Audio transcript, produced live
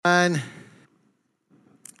everyone.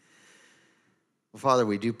 Well, Father,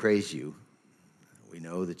 we do praise you. We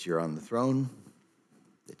know that you're on the throne,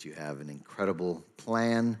 that you have an incredible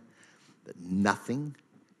plan, that nothing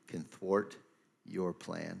can thwart your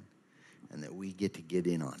plan, and that we get to get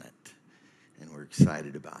in on it. And we're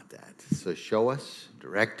excited about that. So show us,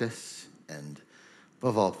 direct us, and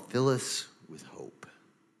above all, fill us with hope.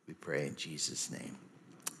 We pray in Jesus' name.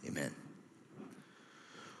 Amen.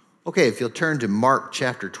 Okay, if you'll turn to Mark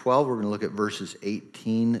chapter 12, we're going to look at verses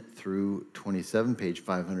 18 through 27, page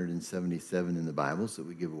 577 in the Bibles that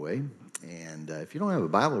we give away. And if you don't have a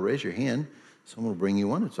Bible, raise your hand. Someone will bring you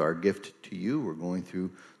one. It's our gift to you. We're going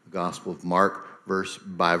through the Gospel of Mark, verse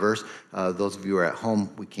by verse. Those of you who are at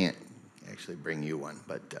home, we can't actually bring you one,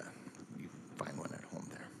 but you find one at home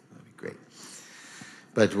there. That'd be great.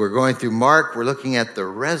 But we're going through Mark. We're looking at the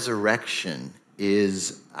resurrection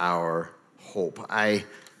is our hope. I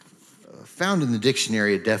found in the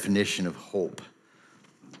dictionary a definition of hope.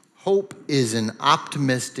 Hope is an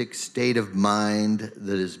optimistic state of mind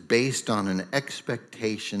that is based on an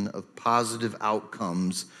expectation of positive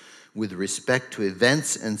outcomes with respect to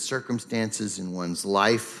events and circumstances in one's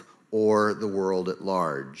life or the world at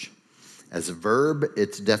large. As a verb,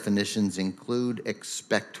 its definitions include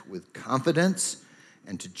expect with confidence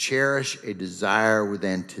and to cherish a desire with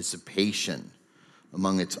anticipation.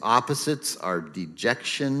 Among its opposites are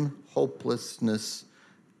dejection, hopelessness,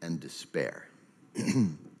 and despair.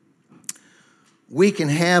 We can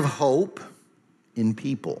have hope in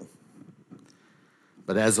people,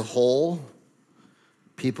 but as a whole,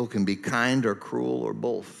 people can be kind or cruel or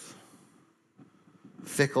both,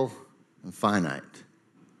 fickle and finite.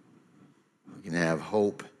 We can have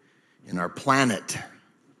hope in our planet,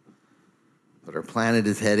 but our planet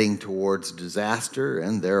is heading towards disaster,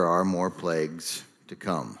 and there are more plagues to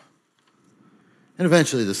come. And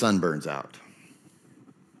eventually the sun burns out.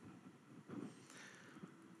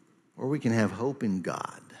 Or we can have hope in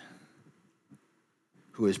God,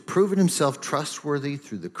 who has proven himself trustworthy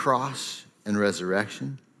through the cross and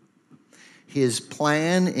resurrection. His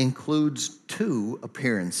plan includes two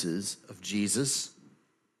appearances of Jesus.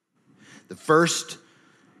 The first,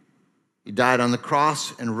 he died on the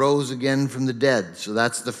cross and rose again from the dead. So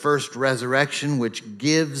that's the first resurrection, which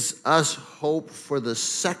gives us hope for the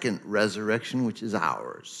second resurrection, which is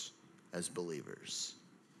ours as believers.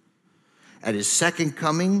 At his second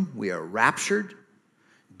coming, we are raptured,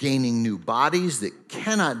 gaining new bodies that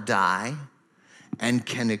cannot die and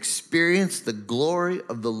can experience the glory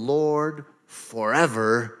of the Lord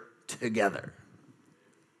forever together.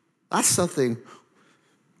 That's something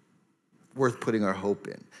worth putting our hope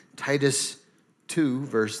in. Titus 2,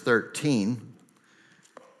 verse 13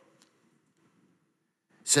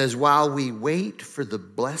 says, while we wait for the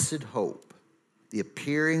blessed hope, the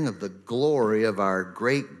appearing of the glory of our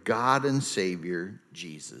great God and Savior,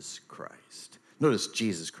 Jesus Christ. Notice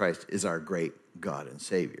Jesus Christ is our great God and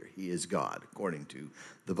Savior. He is God, according to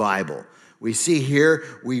the Bible. We see here,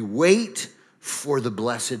 we wait for the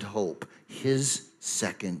blessed hope, his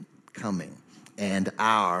second coming, and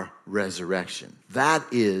our resurrection. That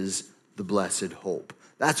is the blessed hope.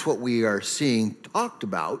 That's what we are seeing talked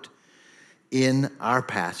about in our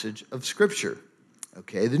passage of Scripture.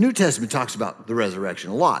 Okay, the New Testament talks about the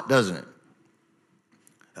resurrection a lot, doesn't it?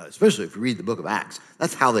 Especially if you read the book of Acts.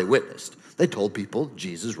 That's how they witnessed. They told people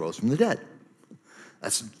Jesus rose from the dead.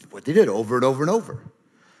 That's what they did over and over and over.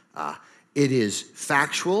 It is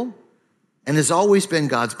factual and has always been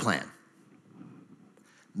God's plan.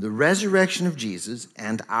 The resurrection of Jesus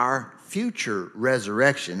and our future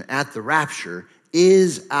resurrection at the rapture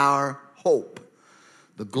is our hope.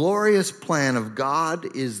 The glorious plan of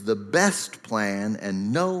God is the best plan,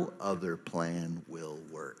 and no other plan will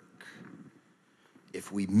work.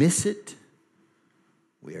 If we miss it,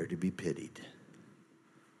 we are to be pitied.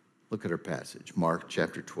 Look at our passage, Mark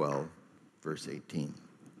chapter 12, verse 18.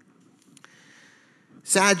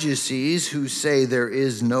 Sadducees, who say there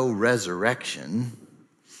is no resurrection,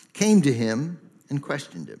 came to him and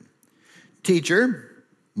questioned him. Teacher,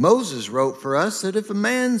 Moses wrote for us that if a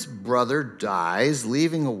man's brother dies,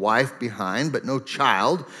 leaving a wife behind but no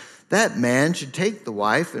child, that man should take the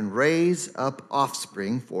wife and raise up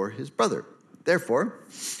offspring for his brother. Therefore,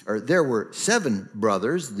 there were 7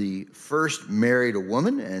 brothers. The first married a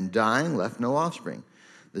woman and dying left no offspring.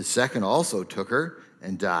 The second also took her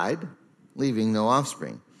and died, leaving no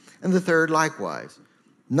offspring. And the third likewise.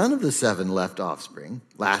 None of the 7 left offspring.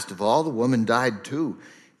 Last of all, the woman died too.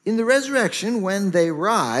 In the resurrection, when they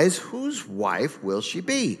rise, whose wife will she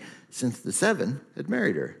be, since the 7 had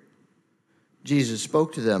married her? Jesus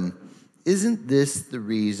spoke to them, isn't this the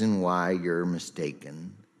reason why you're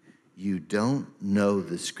mistaken? you don't know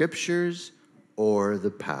the Scriptures or the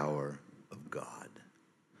power of God.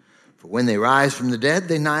 For when they rise from the dead,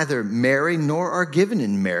 they neither marry nor are given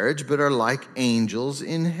in marriage, but are like angels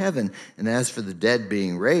in heaven. And as for the dead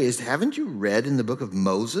being raised, haven't you read in the book of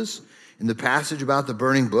Moses, in the passage about the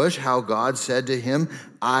burning bush, how God said to him,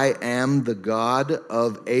 I am the God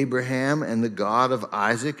of Abraham and the God of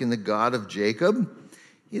Isaac and the God of Jacob?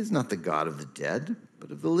 He is not the God of the dead, but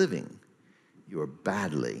of the living. You are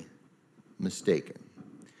badly mistaken.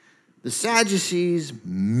 The Sadducees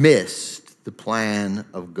missed the plan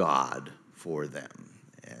of God for them.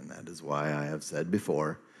 And that is why I have said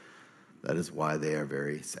before, that is why they are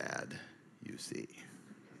very sad, you see.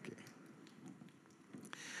 Okay.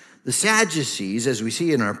 The Sadducees, as we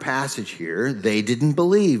see in our passage here, they didn't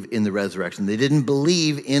believe in the resurrection. They didn't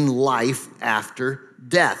believe in life after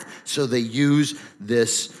death. So they use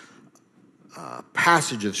this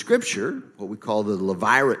passage of Scripture, what we call the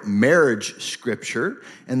Levirate marriage Scripture,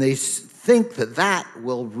 and they think that that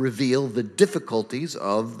will reveal the difficulties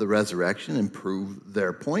of the resurrection and prove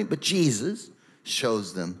their point, but Jesus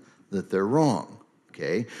shows them that they're wrong,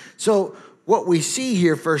 okay? So what we see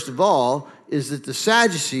here, first of all, is that the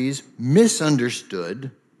Sadducees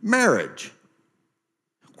misunderstood marriage.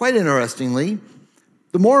 Quite interestingly,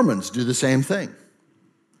 the Mormons do the same thing.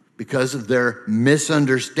 Because of their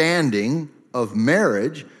misunderstanding of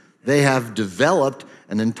marriage, they have developed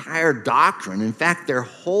an entire doctrine. In fact, their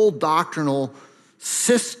whole doctrinal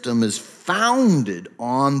system is founded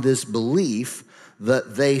on this belief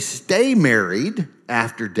that they stay married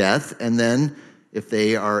after death, and then if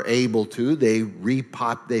they are able to, they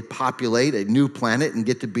populate a new planet and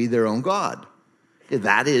get to be their own God.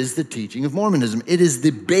 That is the teaching of Mormonism. It is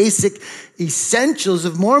the basic essentials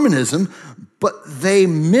of Mormonism, but they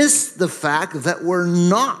miss the fact that we're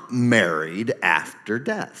not married after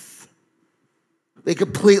death. They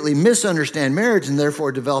completely misunderstand marriage and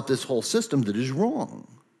therefore develop this whole system that is wrong.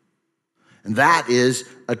 And that is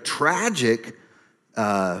a tragic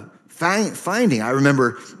finding. I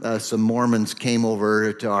remember some Mormons came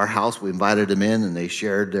over to our house. We invited them in, and they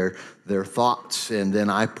shared their thoughts. And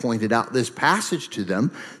then I pointed out this passage to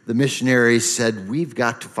them. The missionaries said, we've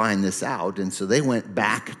got to find this out. And so they went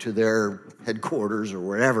back to their headquarters or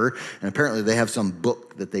wherever, and apparently they have some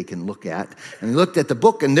book that they can look at. And they looked at the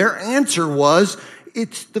book, and their answer was,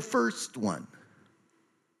 it's the first one.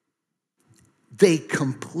 They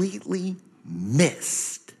completely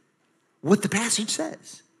missed what the passage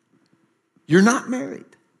says. You're not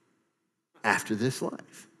married after this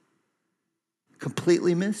life.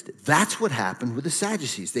 Completely missed it. That's what happened with the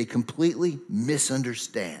Sadducees. They completely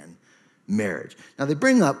misunderstand marriage. Now, they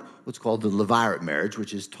bring up what's called the Levirate marriage,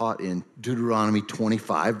 which is taught in Deuteronomy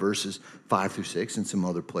 25, verses 5 through 6, and some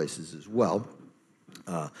other places as well.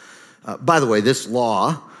 By the way, this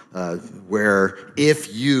law, where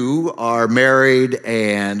if you are married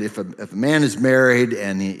and if a man is married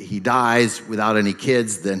and he dies without any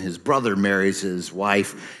kids, then his brother marries his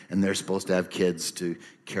wife, and they're supposed to have kids to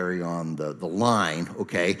carry on the line,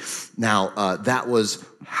 okay? Now, that was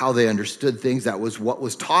how they understood things. That was what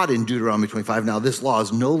was taught in Deuteronomy 25. Now, this law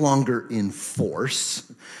is no longer in force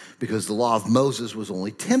because the law of Moses was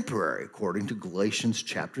only temporary, according to Galatians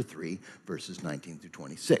chapter 3, verses 19 through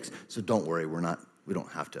 26. So don't worry, we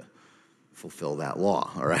don't have to fulfill that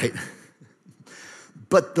law, all right?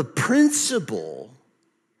 But the principles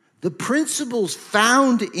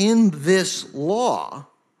found in this law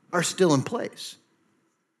are still in place.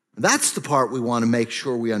 That's the part we want to make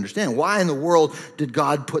sure we understand. Why in the world did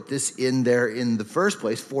God put this in there in the first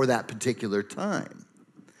place for that particular time?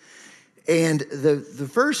 And the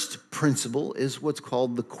first principle is what's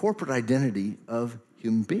called the corporate identity of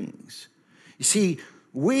human beings. You see,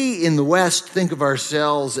 we in the West think of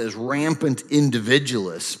ourselves as rampant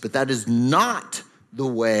individualists, but that is not the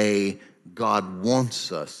way God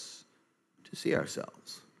wants us to see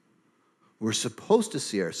ourselves. We're supposed to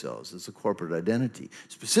see ourselves as a corporate identity.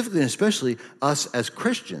 Specifically and especially us as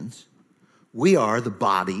Christians, we are the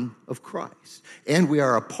body of Christ. And we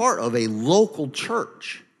are a part of a local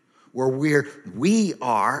church where we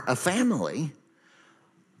are a family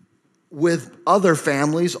with other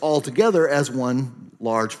families all together as one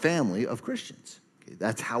large family of Christians. Okay,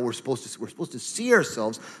 that's how we're supposed to see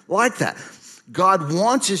ourselves like that. God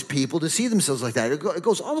wants his people to see themselves like that. It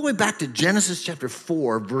goes all the way back to Genesis chapter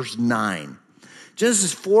 4, verse 9.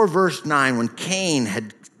 Genesis 4, verse 9, when Cain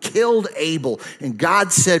had killed Abel, and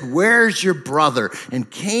God said, where's your brother? And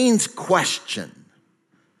Cain's question,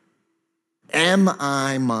 am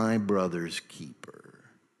I my brother's keeper?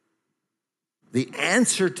 The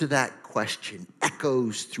answer to that question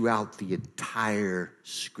echoes throughout the entire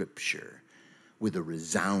Scripture. with a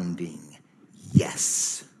resounding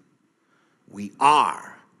yes. We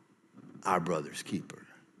are our brother's keeper.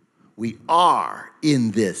 We are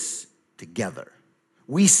in this together.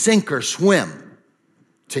 We sink or swim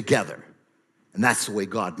together. And that's the way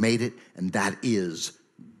God made it, and that is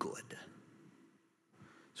good.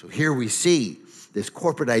 So here we see this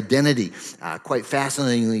corporate identity, quite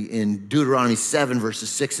fascinatingly in Deuteronomy 7, verses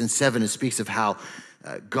 6 and 7, it speaks of how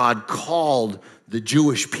God called the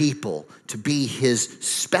Jewish people to be his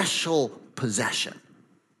special possession.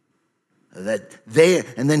 And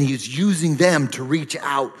then he's using them to reach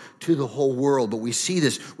out to the whole world. But we see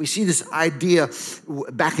this idea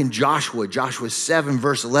back in Joshua 7,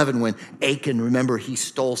 verse 11, when Achan, remember, he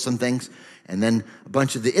stole some things, and then a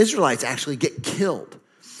bunch of the Israelites actually get killed.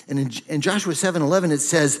 And in Joshua 7:11, it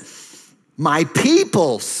says, my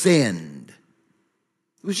people sinned.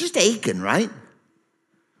 It was just Achan, right?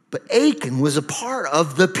 But Achan was a part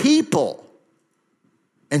of the people.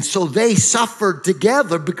 And so they suffered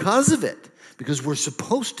together because of it. Because we're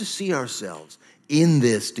supposed to see ourselves in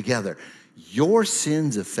this together. Your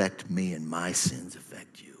sins affect me and my sins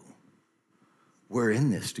affect you. We're in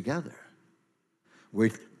this together.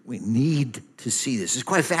 We need to see this. It's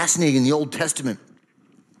quite fascinating in the Old Testament.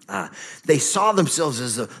 They saw themselves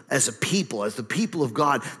as a people, as the people of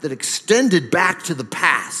God that extended back to the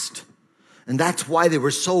past. And that's why they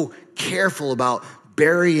were so careful about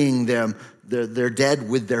burying their dead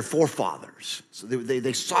with their forefathers. So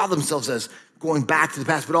they saw themselves as going back to the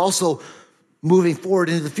past, but also moving forward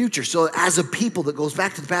into the future. So as a people that goes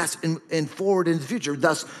back to the past and forward into the future,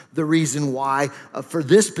 thus the reason why for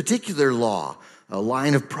this particular law, a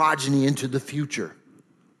line of progeny into the future.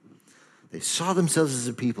 They saw themselves as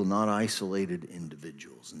a people, not isolated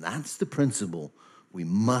individuals. And that's the principle we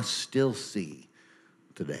must still see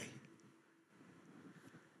today.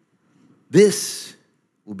 This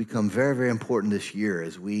will become very, very important this year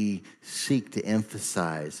as we seek to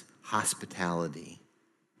emphasize hospitality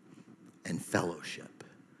and fellowship.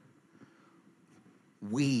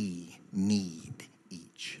 We need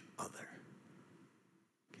each other.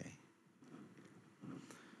 Okay?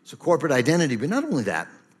 So corporate identity, but not only that,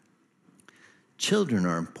 children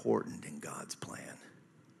are important in God's plan.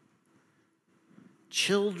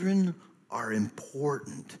 Children are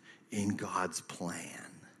important in God's plan.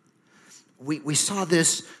 We saw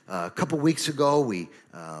this a couple weeks ago. We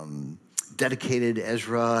dedicated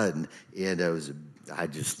Ezra, and I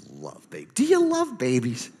just love babies. Do you love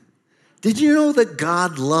babies? Did you know that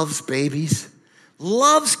God loves babies?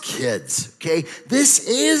 Loves kids, okay? This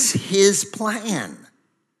is his plan.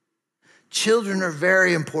 Children are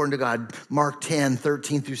very important to God. Mark 10,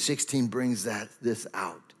 13 through 16 brings this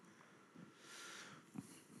out.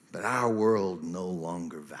 But our world no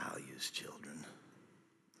longer values children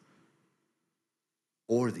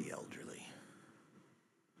or the elderly.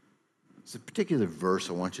 It's a particular verse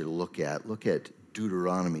I want you to look at. Look at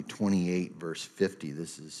Deuteronomy 28, verse 50.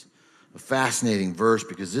 This is a fascinating verse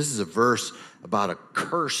because this is a verse about a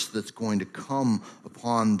curse that's going to come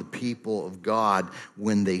upon the people of God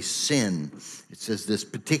when they sin. It says this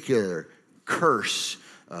particular curse,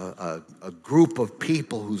 a group of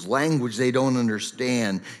people whose language they don't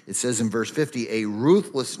understand. It says in verse 50, a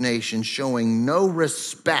ruthless nation showing no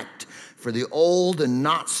respect for the old and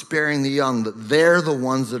not sparing the young, that they're the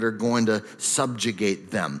ones that are going to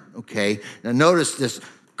subjugate them, okay? Now notice this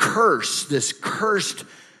cursed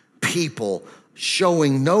people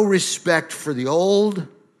showing no respect for the old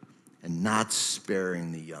and not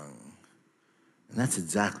sparing the young. And that's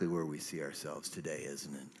exactly where we see ourselves today,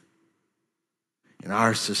 isn't it? In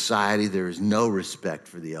our society, there is no respect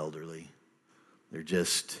for the elderly. They're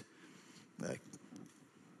just like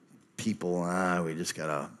people, we just got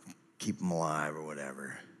to keep them alive or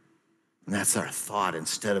whatever. And that's our thought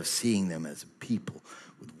instead of seeing them as a people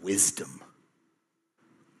with wisdom.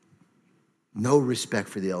 No respect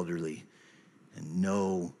for the elderly and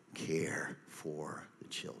no care for the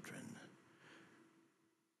children.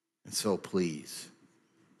 And so please,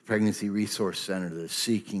 Pregnancy Resource Center that is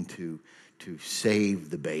seeking to save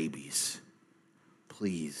the babies,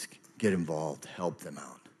 please get involved, help them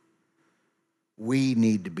out. We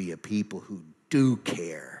need to be a people who do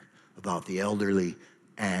care about the elderly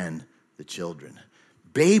and the children.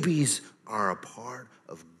 Babies are a part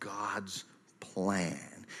of God's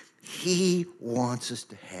plan. He wants us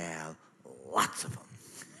to have lots of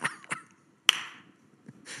them.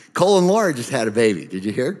 Cole and Laura just had a baby. Did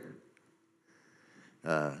you hear?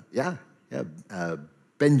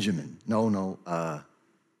 Benjamin.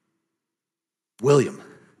 William.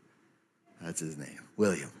 That's his name.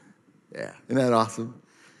 William. Yeah. Isn't that awesome?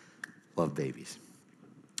 Love babies.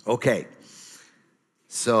 Okay.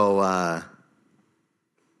 So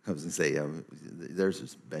I was going to say, there's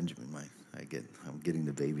this Benjamin. I'm getting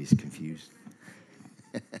the babies confused.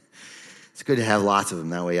 It's good to have lots of them.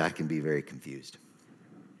 That way I can be very confused.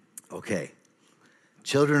 Okay.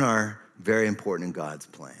 Children are very important in God's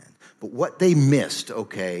plan. But what they missed,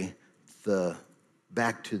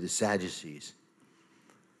 back to the Sadducees,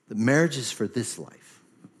 the marriage is for this life.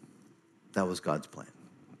 That was God's plan.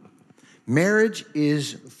 Marriage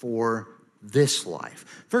is for this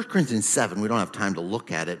life. 1 Corinthians 7, we don't have time to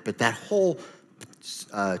look at it, but that whole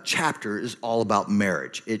chapter is all about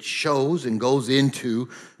marriage. It shows and goes into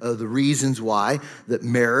the reasons why that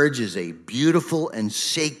marriage is a beautiful and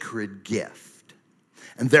sacred gift.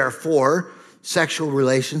 And therefore, sexual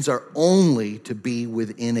relations are only to be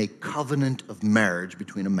within a covenant of marriage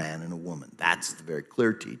between a man and a woman. That's the very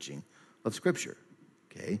clear teaching of Scripture.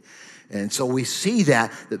 Okay? And so we see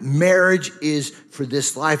that marriage is for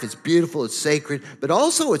this life. It's beautiful, it's sacred, but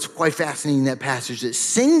also it's quite fascinating, that passage, that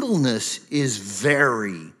singleness is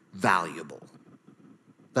very valuable.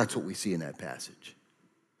 That's what we see in that passage.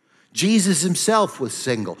 Jesus himself was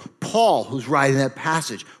single. Paul, who's writing that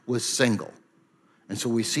passage, was single. And so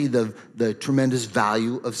we see the tremendous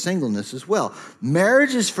value of singleness as well.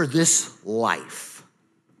 Marriage is for this life.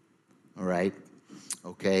 All right?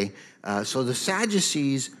 Okay? So the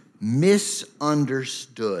Sadducees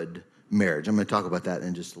misunderstood marriage. I'm going to talk about that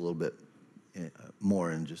in just a little bit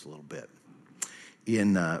more in just a little bit.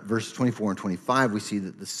 In verses 24 and 25, we see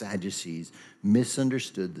that the Sadducees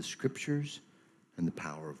misunderstood the Scriptures and the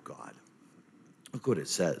power of God. Look what it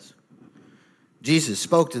says. Jesus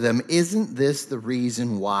spoke to them, "Isn't this the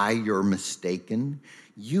reason why you're mistaken?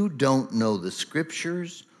 You don't know the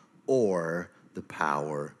Scriptures or the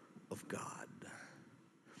power of God.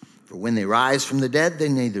 For when they rise from the dead, they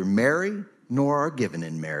neither marry nor are given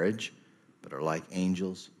in marriage, but are like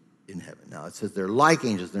angels in heaven." Now, it says they're like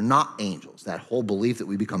angels. They're not angels. That whole belief that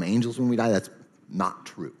we become angels when we die, that's not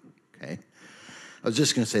true, okay? I was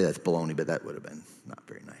just going to say that's baloney, but that would have been not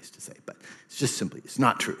very nice to say. But it's just simply, it's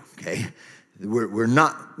not true, okay?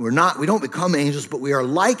 We don't become angels, but we are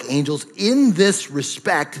like angels in this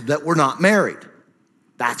respect that we're not married.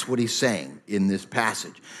 That's what he's saying in this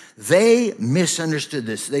passage. They misunderstood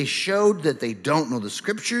this. They showed that they don't know the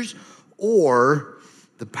Scriptures or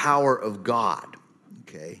the power of God.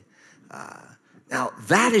 Okay? Now,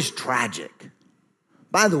 that is tragic.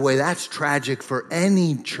 By the way, that's tragic for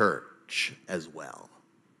any church as well.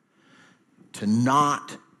 To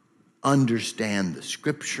not understand the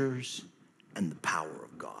Scriptures and the power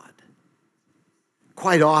of God.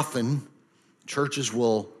 Quite often, churches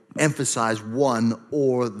will emphasize one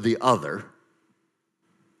or the other.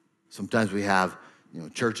 Sometimes we have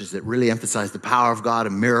churches that really emphasize the power of God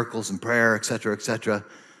and miracles and prayer, et cetera,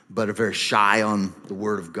 but are very shy on the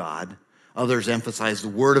Word of God. Others emphasize the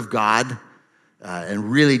Word of God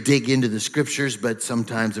and really dig into the Scriptures, but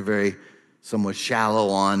sometimes are somewhat shallow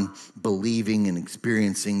on believing and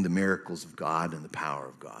experiencing the miracles of God and the power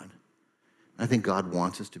of God. I think God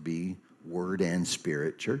wants us to be Word and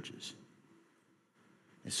Spirit churches.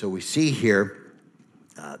 And so we see here,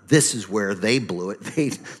 this is where they blew it.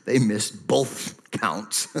 They missed both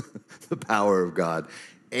counts, the power of God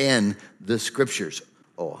and the Scriptures.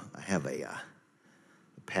 Oh, I have a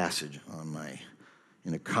passage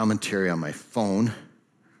in a commentary on my phone.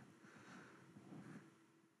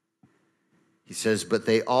 He says, but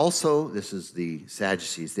they also, this is the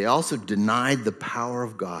Sadducees, they also denied the power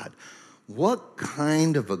of God. What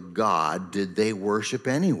kind of a God did they worship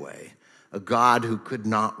anyway? A God who could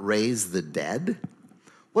not raise the dead?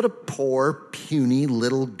 What a poor, puny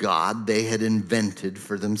little God they had invented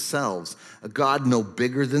for themselves. A God no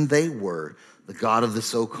bigger than they were, the God of the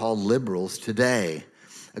so-called liberals today.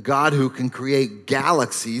 A God who can create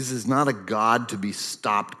galaxies is not a God to be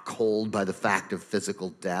stopped cold by the fact of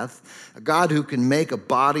physical death. A God who can make a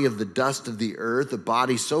body of the dust of the earth, a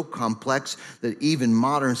body so complex that even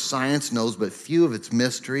modern science knows but few of its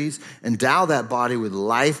mysteries, endow that body with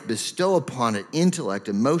life, bestow upon it intellect,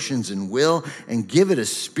 emotions, and will, and give it a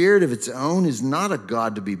spirit of its own, is not a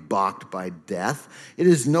God to be balked by death. It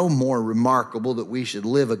is no more remarkable that we should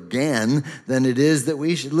live again than it is that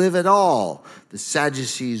we should live at all. The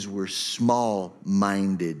Sadducees were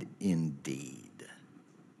small-minded indeed.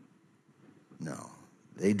 No,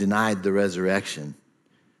 they denied the resurrection.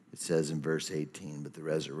 It says in verse 18, but the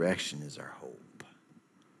resurrection is our hope.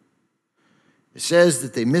 It says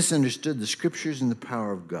that they misunderstood the Scriptures and the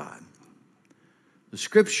power of God. The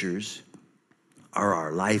Scriptures are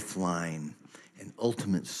our lifeline and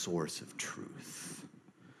ultimate source of truth.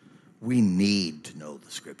 We need to know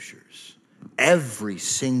the Scriptures. Every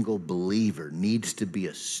single believer needs to be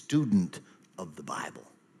a student of the Bible.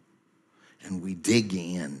 and we dig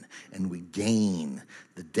in and we gain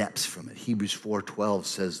the depths from it. Hebrews 4:12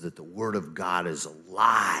 says that the Word of God is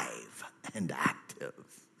alive and active.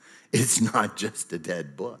 It's not just a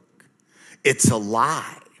dead book. It's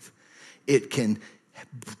alive. It can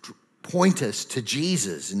point us to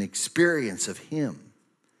Jesus, an experience of Him.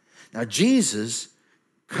 Now, Jesus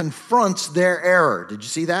confronts their error. Did you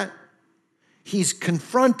see that? He's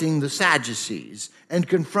confronting the Sadducees and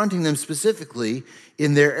confronting them specifically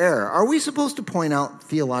in their error. Are we supposed to point out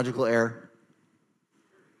theological error?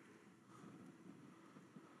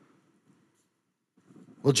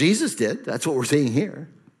 Well, Jesus did. That's what we're seeing here,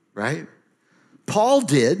 right? Paul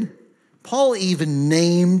did. Paul even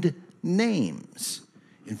named names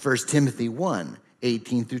in 1 Timothy 1,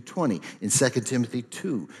 18 through 20, in 2 Timothy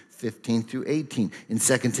 2, 15 through 18, in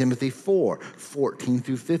 2 Timothy 4, 14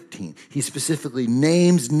 through 15. He specifically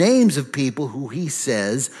names names of people who he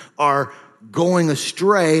says are going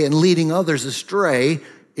astray and leading others astray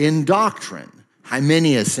in doctrine.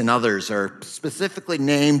 Hymenaeus and others are specifically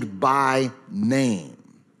named by name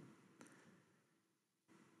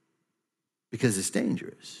because it's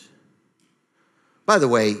dangerous. By the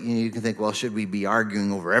way, you can think, well, should we be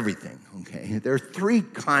arguing over everything? Okay, there are three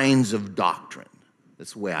kinds of doctrine.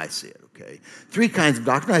 That's the way I see it, okay? Three kinds of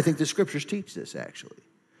doctrine. I think the scriptures teach this, actually.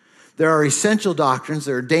 There are essential doctrines,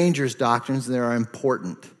 there are dangerous doctrines, and there are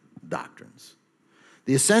important doctrines.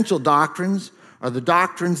 The essential doctrines are the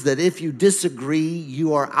doctrines that if you disagree,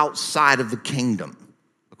 you are outside of the kingdom,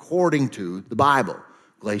 according to the Bible.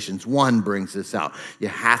 Galatians 1 brings this out. You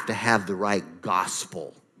have to have the right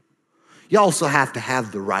gospel. You also have to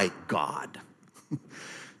have the right God.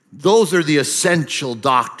 Those are the essential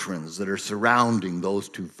doctrines that are surrounding those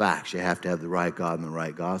two facts. You have to have the right God and the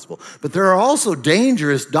right gospel. But there are also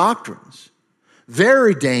dangerous doctrines,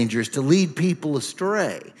 very dangerous to lead people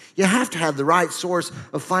astray. You have to have the right source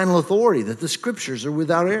of final authority, that the scriptures are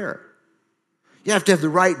without error. You have to have the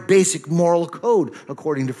right basic moral code,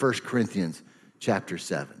 according to 1 Corinthians chapter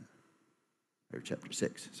 7, or chapter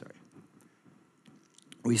 6, sorry.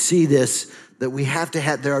 We see this, that we have to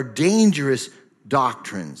have, there are dangerous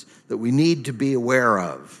doctrines that we need to be aware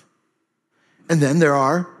of. And then there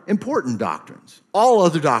are important doctrines. All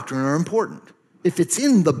other doctrine are important. If it's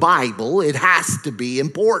in the Bible, it has to be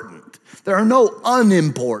important. There are no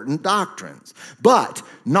unimportant doctrines, but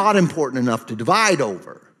not important enough to divide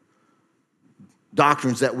over.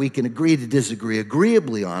 Doctrines that we can agree to disagree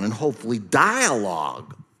agreeably on and hopefully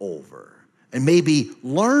dialogue over and maybe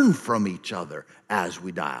learn from each other as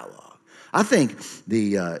we dialogue. I think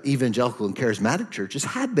the evangelical and charismatic churches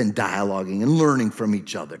have been dialoguing and learning from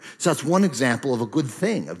each other. So that's one example of a good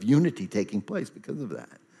thing, of unity taking place because of that.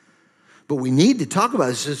 But we need to talk about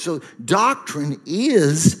this. So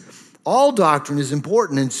all doctrine is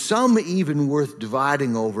important, and some even worth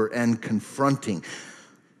dividing over and confronting.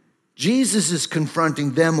 Jesus is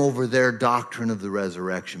confronting them over their doctrine of the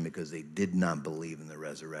resurrection because they did not believe in the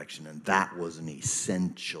resurrection, and that was an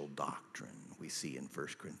essential doctrine we see in 1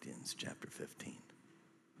 Corinthians chapter 15.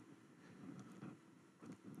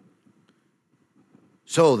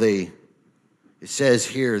 So it says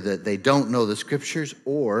here that they don't know the scriptures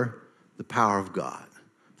or the power of God.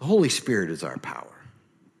 The Holy Spirit is our power.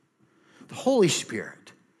 The Holy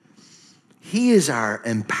Spirit, He is our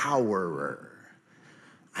empowerer.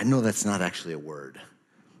 I know that's not actually a word,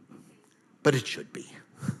 but it should be.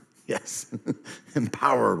 Yes,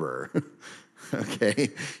 empowerer.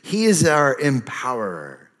 Okay, He is our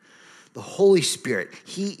empowerer. The Holy Spirit,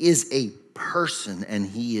 He is a person and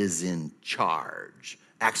He is in charge.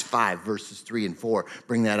 Acts 5, verses 3 and 4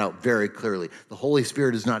 bring that out very clearly. The Holy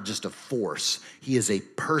Spirit is not just a force. He is a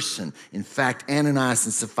person. In fact, Ananias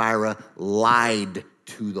and Sapphira lied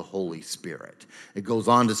to the Holy Spirit. It goes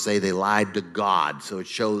on to say they lied to God, so it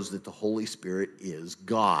shows that the Holy Spirit is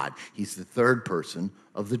God. He's the third person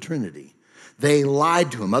of the Trinity. They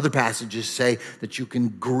lied to Him. Other passages say that you can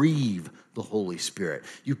grieve the Holy Spirit.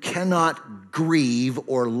 You cannot grieve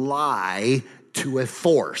or lie to a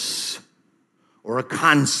force or a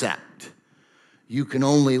concept. You can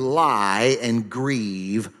only lie and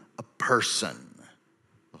grieve a person.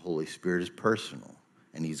 The Holy Spirit is personal,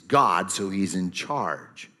 and He's God, so He's in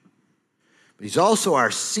charge. But He's also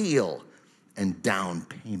our seal and down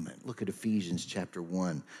payment. Look at Ephesians chapter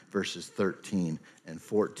 1, verses 13 and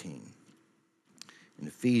 14. In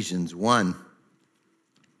Ephesians 1,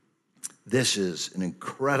 this is an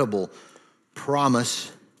incredible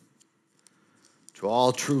promise to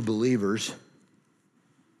all true believers.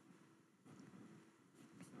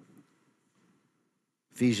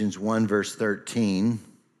 Ephesians 1, verse 13.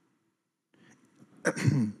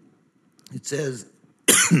 It says,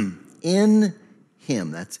 in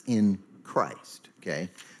Him, that's in Christ, okay?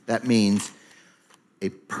 That means a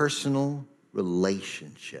personal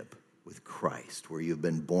relationship with Christ, where you've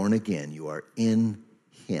been born again. You are in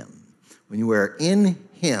him. When you are in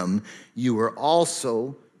him, you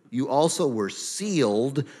also were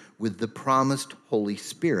sealed with the promised Holy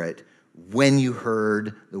Spirit when you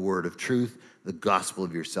heard the word of truth, the gospel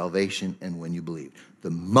of your salvation, and when you believed.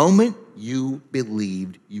 The moment you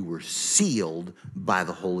believed, you were sealed by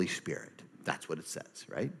the Holy Spirit. That's what it says,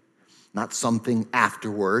 right? Not something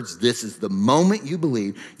afterwards. This is the moment you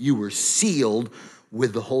believed, you were sealed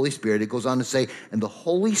with the Holy Spirit. It goes on to say, and the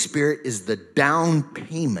Holy Spirit is the down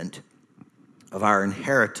payment of our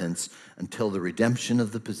inheritance until the redemption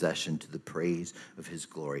of the possession to the praise of his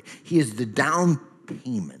glory. He is the down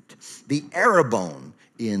payment, the arrabon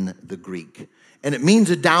in the Greek. And it means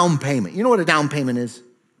a down payment. You know what a down payment is?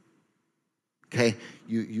 Okay,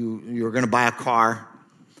 you're going to buy a car,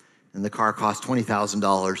 and the car costs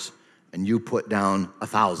 $20,000, and you put down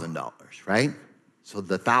 $1,000, right? So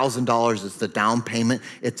the $1,000 is the down payment.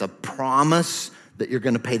 It's a promise that you're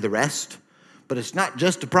going to pay the rest. But it's not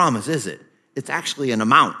just a promise, is it? It's actually an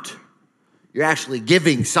amount. You're actually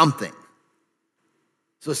giving something.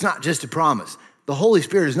 So it's not just a promise. The Holy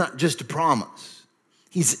Spirit is not just a promise.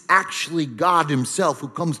 He's actually God himself who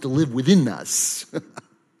comes to live within us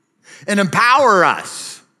and empower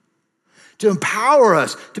us. To empower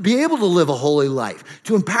us to be able to live a holy life.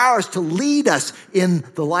 To empower us to lead us in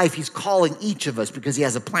the life he's calling each of us, because he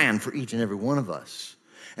has a plan for each and every one of us.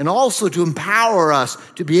 And also to empower us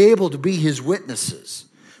to be able to be his witnesses.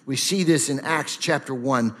 We see this in Acts chapter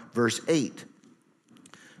 1, verse 8.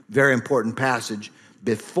 Very important passage.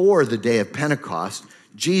 Before the day of Pentecost,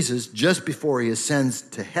 Jesus, just before he ascends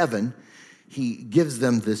to heaven, he gives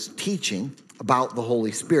them this teaching about the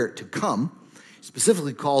Holy Spirit to come. He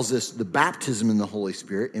specifically calls this the baptism in the Holy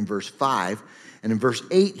Spirit in verse 5. And in verse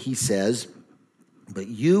 8, he says, but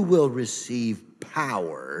you will receive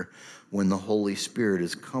power when the Holy Spirit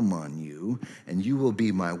has come on you, and you will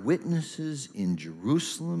be my witnesses in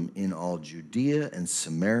Jerusalem, in all Judea and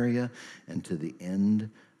Samaria, and to the end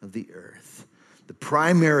of the earth. The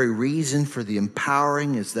primary reason for the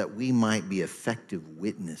empowering is that we might be effective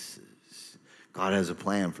witnesses. God has a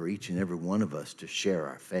plan for each and every one of us to share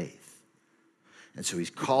our faith. And so he's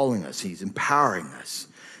calling us, he's empowering us.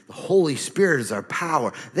 The Holy Spirit is our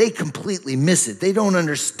power. They completely miss it. They don't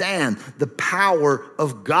understand the power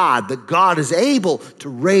of God, that God is able to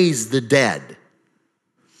raise the dead.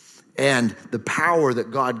 And the power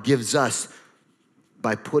that God gives us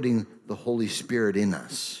by putting the Holy Spirit in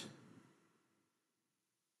us.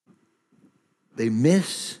 They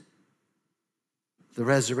miss the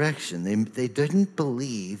resurrection. They didn't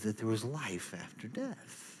believe that there was life after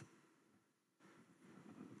death.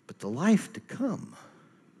 But the life to come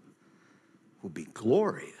will be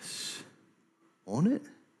glorious, won't it?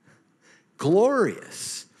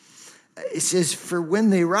 Glorious. It says, for when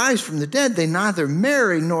they rise from the dead, they neither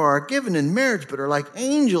marry nor are given in marriage, but are like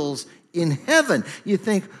angels in heaven. You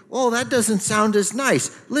think, oh, that doesn't sound as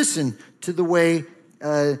nice. Listen to the way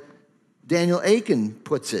Daniel Aiken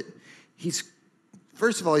puts it.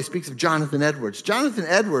 First of all, he speaks of Jonathan Edwards. Jonathan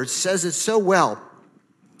Edwards says it so well.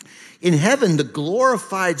 In heaven, the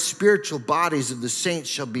glorified spiritual bodies of the saints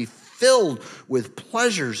shall be filled with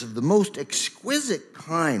pleasures of the most exquisite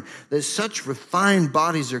kind that such refined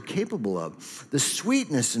bodies are capable of. The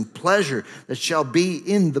sweetness and pleasure that shall be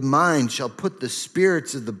in the mind shall put the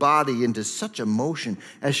spirits of the body into such a motion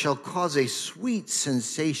as shall cause a sweet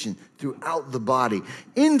sensation throughout the body,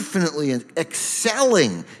 infinitely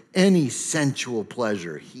excelling any sensual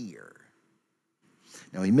pleasure here.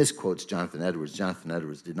 Now, he misquotes Jonathan Edwards. Jonathan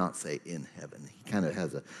Edwards did not say in heaven. He kind of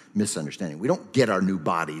has a misunderstanding. We don't get our new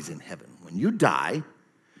bodies in heaven. When you die,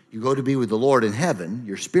 you go to be with the Lord in heaven.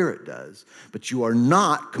 Your spirit does. But you are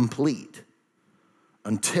not complete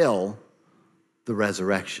until the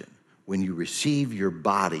resurrection, when you receive your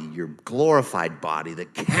body, your glorified body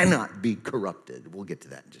that cannot be corrupted. We'll get to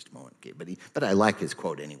that in just a moment. Okay? But I like his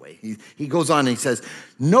quote anyway. He goes on and he says,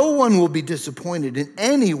 no one will be disappointed in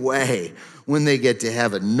any way when they get to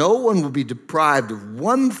heaven. No one will be deprived of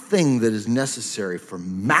one thing that is necessary for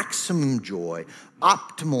maximum joy,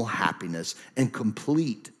 optimal happiness, and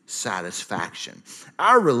complete satisfaction.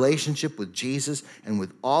 Our relationship with Jesus and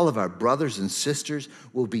with all of our brothers and sisters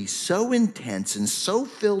will be so intense and so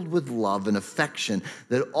filled with love and affection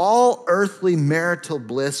that all earthly marital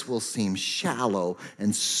bliss will seem shallow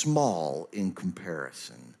and small in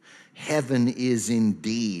comparison. Heaven is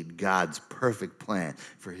indeed God's perfect plan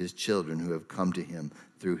for his children who have come to him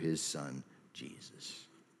through his Son, Jesus.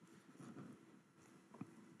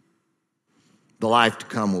 The life to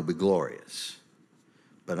come will be glorious.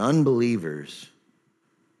 But unbelievers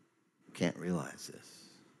can't realize this,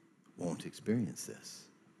 won't experience this.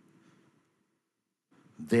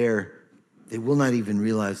 They will not even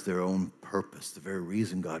realize their own purpose, the very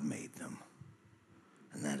reason God made them.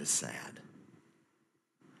 And that is sad.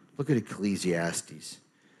 Look at Ecclesiastes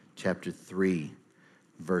chapter 3,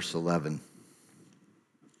 verse 11.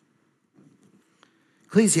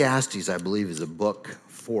 Ecclesiastes, I believe, is a book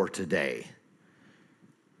for today.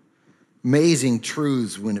 Amazing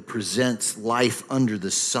truths when it presents life under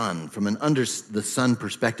the sun, from an under the sun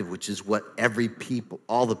perspective, which is what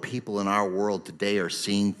all the people in our world today are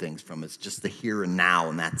seeing things from. It's just the here and now,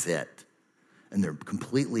 and that's it. And they're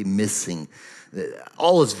completely missing.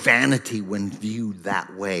 All is vanity when viewed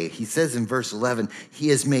that way. He says in verse 11, he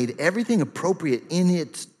has made everything appropriate in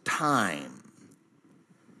its time.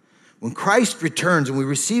 When Christ returns and we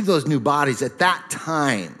receive those new bodies, at that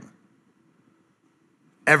time,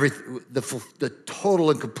 the total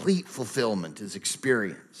and complete fulfillment is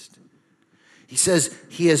experienced. He says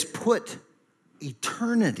he has put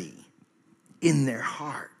eternity in their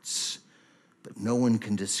hearts, but no one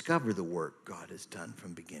can discover the work God has done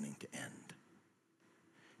from beginning to end.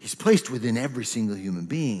 He's placed within every single human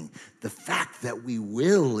being the fact that we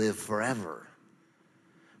will live forever.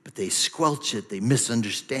 But they squelch it, they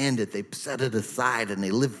misunderstand it, they set it aside, and they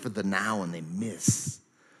live for the now, and they miss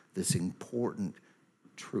this important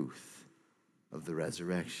truth of the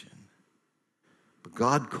resurrection. But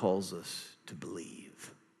God calls us to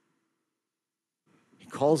believe. He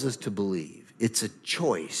calls us to believe. It's a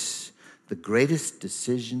choice, the greatest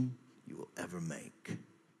decision you will ever make.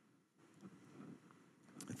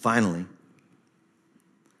 And finally,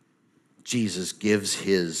 Jesus gives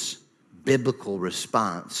his biblical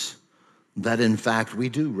response that in fact we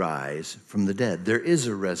do rise from the dead. There is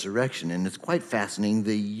a resurrection, and it's quite fascinating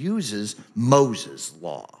that he uses Moses'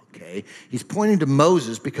 law, okay? He's pointing to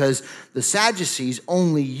Moses because the Sadducees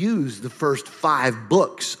only used the first 5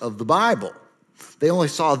 books of the Bible. They only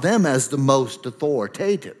saw them as the most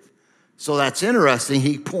authoritative. So that's interesting.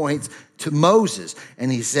 He points to Moses,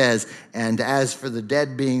 and he says, and as for the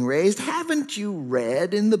dead being raised, haven't you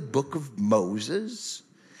read in the book of Moses,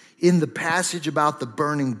 in the passage about the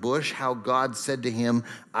burning bush, how God said to him,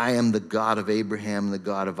 I am the God of Abraham, the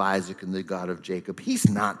God of Isaac, and the God of Jacob. He's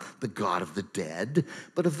not the God of the dead,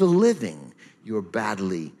 but of the living. You're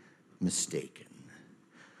badly mistaken.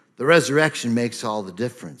 The resurrection makes all the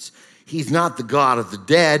difference. He's not the God of the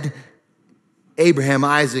dead. Abraham,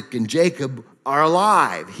 Isaac, and Jacob are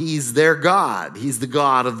alive. He's their God. He's the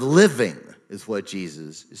God of the living, is what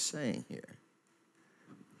Jesus is saying here.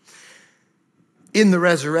 In the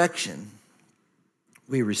resurrection,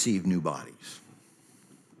 we receive new bodies.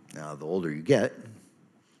 Now, the older you get,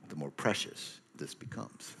 the more precious this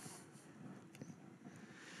becomes.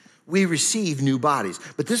 We receive new bodies.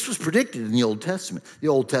 But this was predicted in the Old Testament. The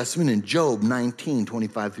Old Testament in Job 19,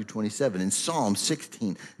 25 through 27, in Psalm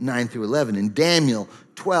 16, 9 through 11, in Daniel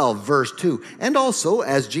 12, verse 2. And also,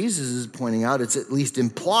 as Jesus is pointing out, it's at least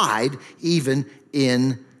implied even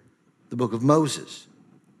in the book of Moses.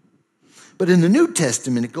 But in the New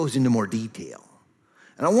Testament, it goes into more detail.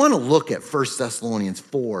 And I want to look at 1 Thessalonians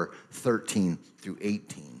 4, 13 through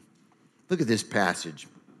 18. Look at this passage.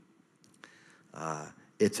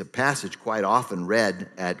 It's a passage quite often read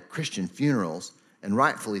at Christian funerals, and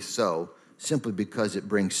rightfully so, simply because it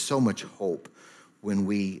brings so much hope when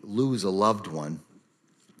we lose a loved one.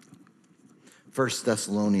 1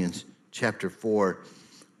 Thessalonians chapter 4,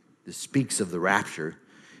 this speaks of the rapture.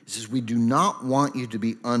 It says, we do not want you to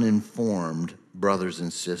be uninformed, brothers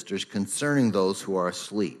and sisters, concerning those who are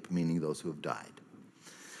asleep, meaning those who have died,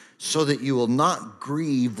 so that you will not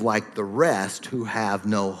grieve like the rest who have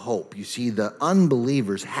no hope. You see, the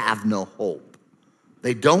unbelievers have no hope.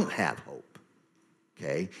 They don't have hope,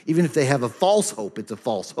 okay? Even if they have a false hope, it's a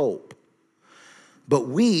false hope. But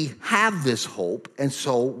we have this hope, and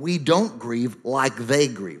so we don't grieve like they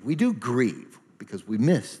grieve. We do grieve because we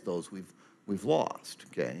miss those we've lost,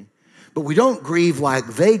 okay? But we don't grieve like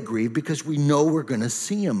they grieve because we know we're going to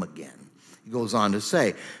see them again. He goes on to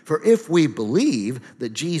say, for if we believe that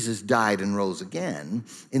Jesus died and rose again,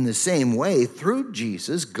 in the same way, through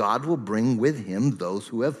Jesus, God will bring with him those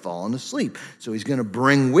who have fallen asleep. So he's going to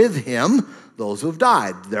bring with him those who have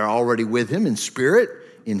died. They're already with him in spirit,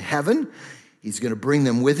 in heaven. He's going to bring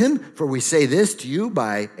them with him. For we say this to you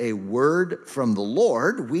by a word from the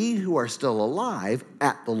Lord, we who are still alive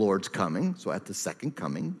at the Lord's coming, so at the second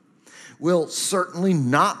coming, will certainly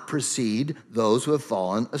not precede those who have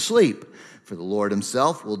fallen asleep. For the Lord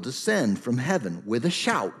himself will descend from heaven with a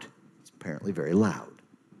shout. It's apparently very loud.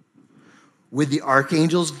 with the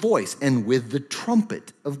archangel's voice and with the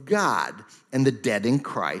trumpet of God. And the dead in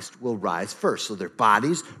Christ will rise first. So their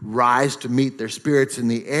bodies rise to meet their spirits in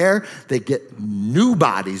the air. They get new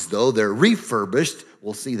bodies, though. They're refurbished.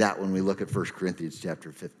 We'll see that when we look at 1 Corinthians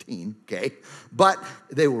chapter 15, okay? But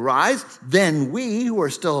they will rise. Then we who are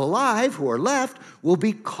still alive, who are left, will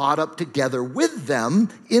be caught up together with them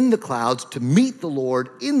in the clouds to meet the Lord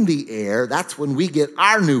in the air. That's when we get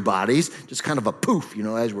our new bodies, just kind of a poof,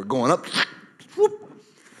 as we're going up. Whoop.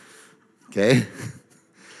 Okay?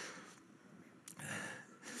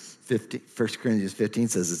 1 Corinthians 15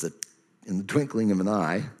 says it's in the twinkling of an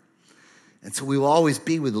eye. And so we will always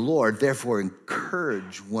be with the Lord. Therefore,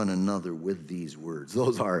 encourage one another with these words.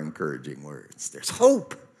 Those are encouraging words. There's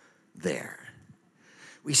hope there.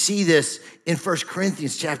 We see this in 1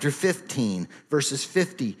 Corinthians chapter 15, verses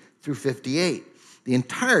 50 through 58. The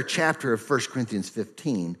entire chapter of 1 Corinthians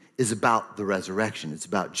 15 is about the resurrection. It's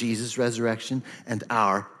about Jesus' resurrection and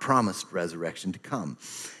our promised resurrection to come.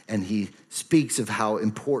 And he speaks of how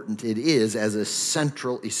important it is as a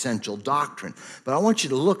central, essential doctrine. But I want you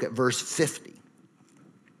to look at verse 50.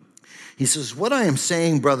 He says, what I am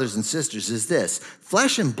saying, brothers and sisters, is this.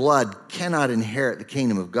 Flesh and blood cannot inherit the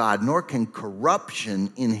kingdom of God, nor can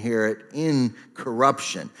corruption inherit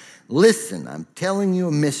incorruption. Listen, I'm telling you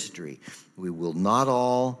a mystery. We will not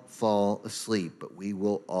all fall asleep, but we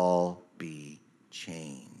will all be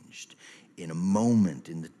changed in a moment,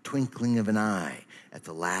 in the twinkling of an eye, at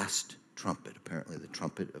the last trumpet. Apparently the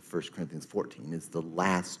trumpet of 1 Corinthians 14 is the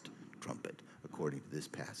last trumpet, according to this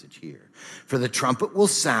passage here. For the trumpet will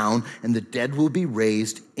sound, and the dead will be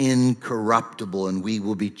raised incorruptible, and we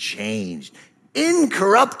will be changed.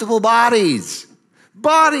 Incorruptible bodies.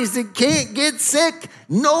 Bodies that can't get sick.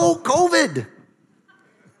 No COVID.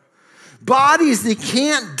 Bodies that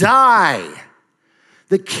can't die.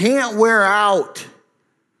 That can't wear out.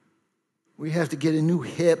 We have to get a new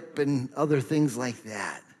hip and other things like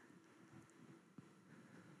that.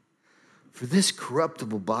 For this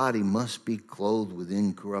corruptible body must be clothed with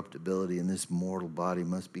incorruptibility, and this mortal body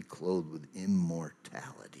must be clothed with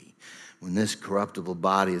immortality. When this corruptible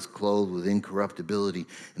body is clothed with incorruptibility,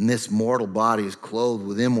 and this mortal body is clothed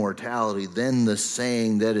with immortality, then the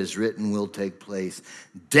saying that is written will take place.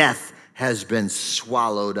 Death has been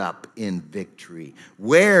swallowed up in victory.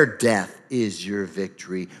 Where, death, is your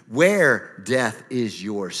victory? Where, death, is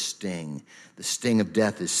your sting? The sting of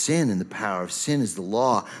death is sin, and the power of sin is the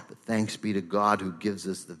law. But thanks be to God who gives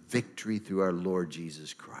us the victory through our Lord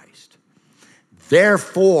Jesus Christ.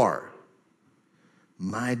 Therefore,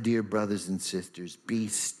 my dear brothers and sisters, be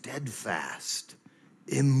steadfast,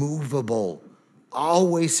 immovable,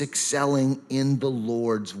 always excelling in the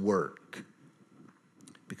Lord's work,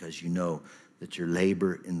 because you know that your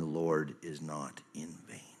labor in the Lord is not in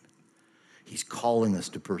vain. He's calling us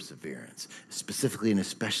to perseverance, specifically and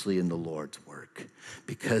especially in the Lord's work,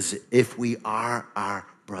 because if we are our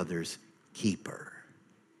brother's keeper,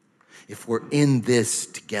 if we're in this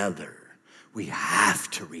together, we have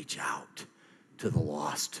to reach out to the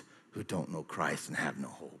lost who don't know Christ and have no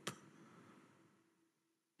hope.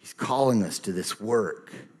 He's calling us to this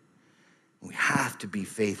work. We have to be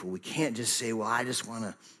faithful. We can't just say, well, I just want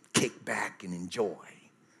to kick back and enjoy.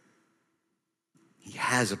 He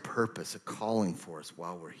has a purpose, a calling for us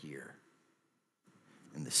while we're here.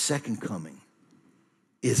 And the second coming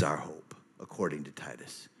is our hope, according to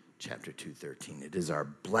Titus chapter 2:13. It is our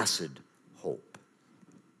blessed hope.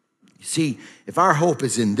 You see, if our hope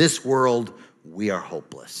is in this world, we are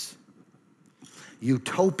hopeless.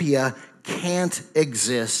 Utopia can't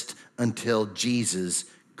exist until Jesus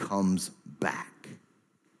comes back.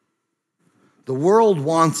 The world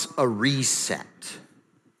wants a reset.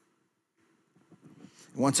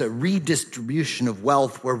 It wants a redistribution of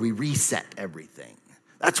wealth where we reset everything.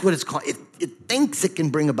 That's what it's called. It thinks it can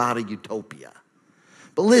bring about a utopia.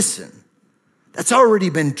 But listen, that's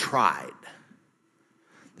already been tried.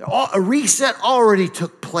 A reset already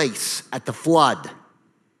took place at the flood.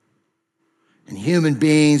 And human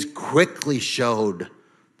beings quickly showed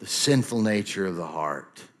the sinful nature of the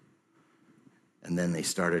heart. And then they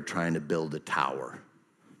started trying to build a tower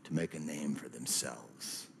to make a name for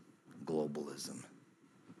themselves. Globalism.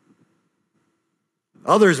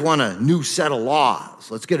 Others want a new set of laws.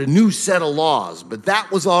 Let's get a new set of laws. But that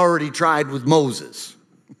was already tried with Moses.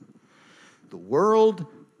 The world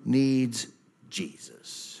needs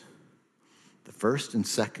Jesus. The first and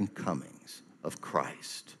second comings of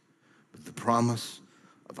Christ with the promise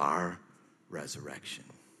of our resurrection.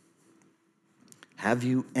 Have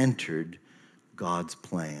you entered God's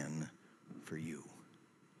plan for you?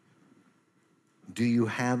 Do you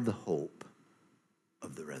have the hope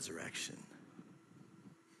of the resurrection?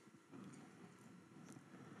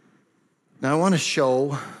 Now I want to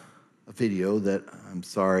show a video that I'm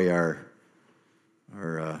sorry our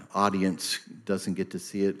audience doesn't get to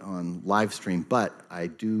see it on live stream, but I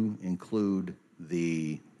do include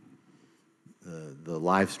the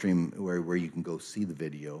live stream where you can go see the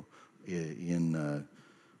video in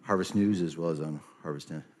Harvest News as well as on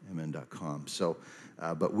harvestmn.com. So,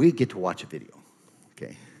 but we get to watch a video,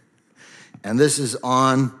 okay? And this is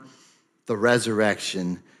on the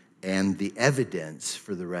resurrection and the evidence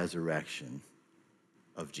for the resurrection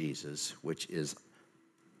of Jesus, which is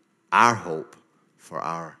our hope for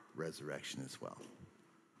our resurrection as well.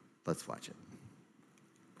 Let's watch it.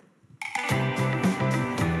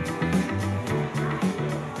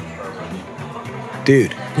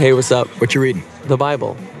 Dude. Hey, what's up? What you reading? The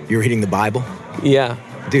Bible. You're reading the Bible? Yeah.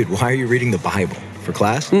 Dude, why are you reading the Bible? For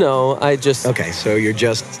class? No, I just... Okay, so you're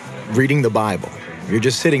just reading the Bible. You're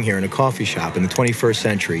just sitting here in a coffee shop in the 21st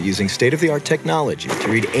century using state-of-the-art technology to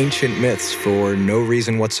read ancient myths for no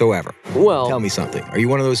reason whatsoever. Well... Tell me something. Are you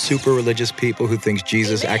one of those super religious people who thinks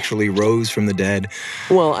Jesus actually rose from the dead?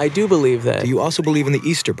 Well, I do believe that. Do you also believe in the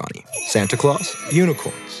Easter Bunny, Santa Claus,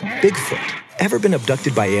 unicorns, Bigfoot? Ever been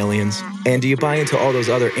abducted by aliens? And do you buy into all those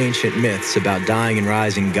other ancient myths about dying and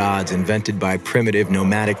rising gods invented by primitive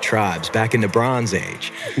nomadic tribes back in the Bronze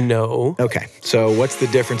Age? No. Okay, so what's the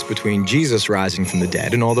difference between Jesus rising from the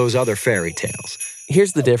dead and all those other fairy tales?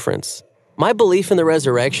 Here's the difference. My belief in the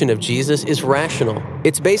resurrection of Jesus is rational.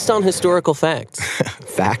 It's based on historical facts.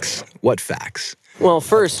 Facts? What facts? Well,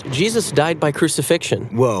 first, Jesus died by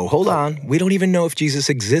crucifixion. Whoa, hold on. We don't even know if Jesus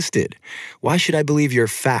existed. Why should I believe your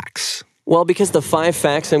facts? Well, because the 5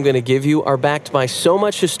 facts I'm going to give you are backed by so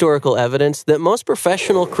much historical evidence that most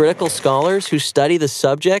professional critical scholars who study the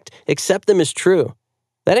subject accept them as true.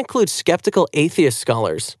 That includes skeptical atheist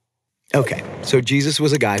scholars. Okay, so Jesus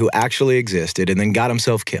was a guy who actually existed and then got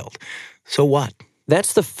himself killed. So what?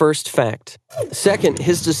 That's the first fact. Second,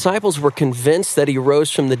 his disciples were convinced that he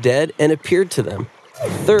rose from the dead and appeared to them.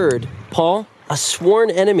 Third, Paul, a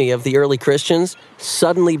sworn enemy of the early Christians,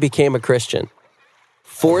 suddenly became a Christian.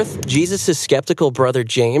 Fourth, Jesus' skeptical brother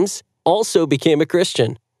James also became a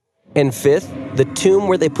Christian. And fifth, the tomb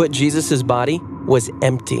where they put Jesus' body was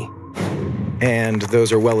empty. And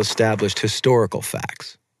those are well-established historical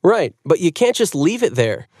facts. Right, but you can't just leave it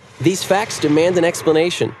there. These facts demand an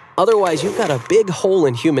explanation. Otherwise, you've got a big hole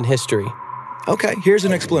in human history. Okay, here's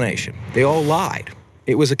an explanation. They all lied.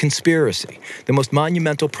 It was a conspiracy, the most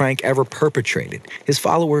monumental prank ever perpetrated. His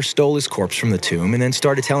followers stole his corpse from the tomb and then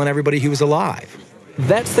started telling everybody he was alive.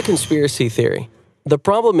 That's the conspiracy theory. The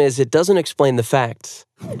problem is it doesn't explain the facts.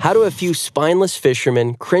 How do a few spineless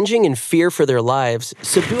fishermen, cringing in fear for their lives,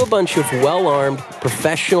 subdue a bunch of well-armed,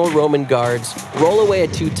 professional Roman guards, roll away a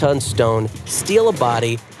 2-ton stone, steal a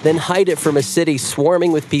body, then hide it from a city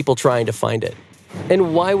swarming with people trying to find it?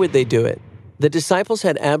 And why would they do it? The disciples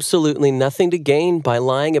had absolutely nothing to gain by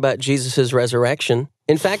lying about Jesus' resurrection.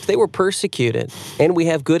 In fact, they were persecuted, and we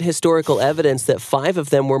have good historical evidence that 5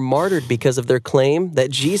 of them were martyred because of their claim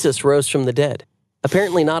that Jesus rose from the dead.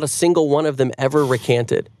 Apparently, not a single one of them ever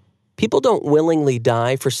recanted. People don't willingly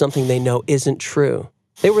die for something they know isn't true.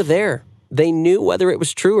 They were there. They knew whether it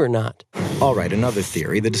was true or not. All right, another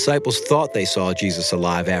theory. The disciples thought they saw Jesus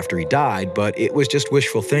alive after he died, but it was just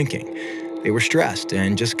wishful thinking. They were stressed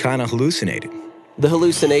and just kind of hallucinated. The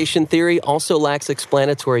hallucination theory also lacks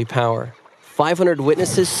explanatory power. 500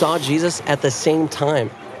 witnesses saw Jesus at the same time,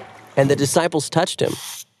 and the disciples touched him.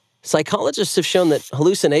 Psychologists have shown that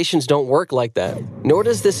hallucinations don't work like that, nor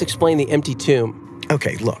does this explain the empty tomb.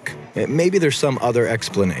 Okay, look, maybe there's some other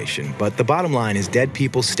explanation, but the bottom line is dead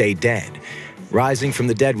people stay dead. Rising from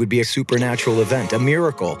the dead would be a supernatural event, a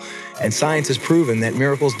miracle, and science has proven that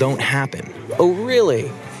miracles don't happen. Oh, really?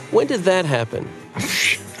 When did that happen?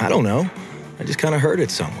 I don't know. I just kind of heard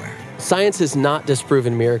it somewhere. Science has not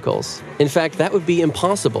disproven miracles. In fact, that would be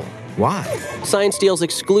impossible. Why? Science deals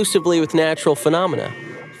exclusively with natural phenomena,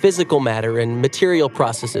 physical matter and material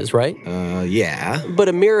processes, right? Yeah. But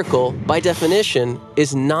a miracle, by definition,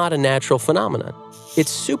 is not a natural phenomenon.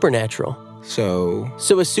 It's supernatural. So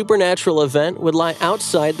a supernatural event would lie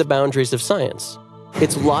outside the boundaries of science.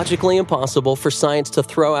 It's logically impossible for science to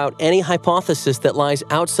throw out any hypothesis that lies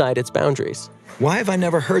outside its boundaries. why have I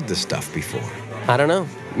never heard this stuff before? I don't know.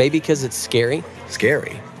 Maybe because it's scary?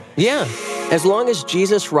 Scary? Yeah. As long as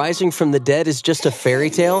Jesus rising from the dead is just a fairy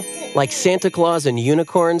tale, like Santa Claus and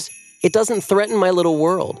unicorns, it doesn't threaten my little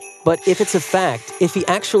world. But if it's a fact, if he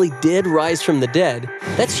actually did rise from the dead,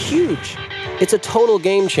 that's huge. It's a total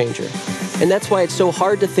game changer. And that's why it's so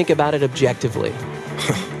hard to think about it objectively.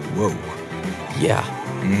 Whoa. Yeah.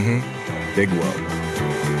 Big whoa.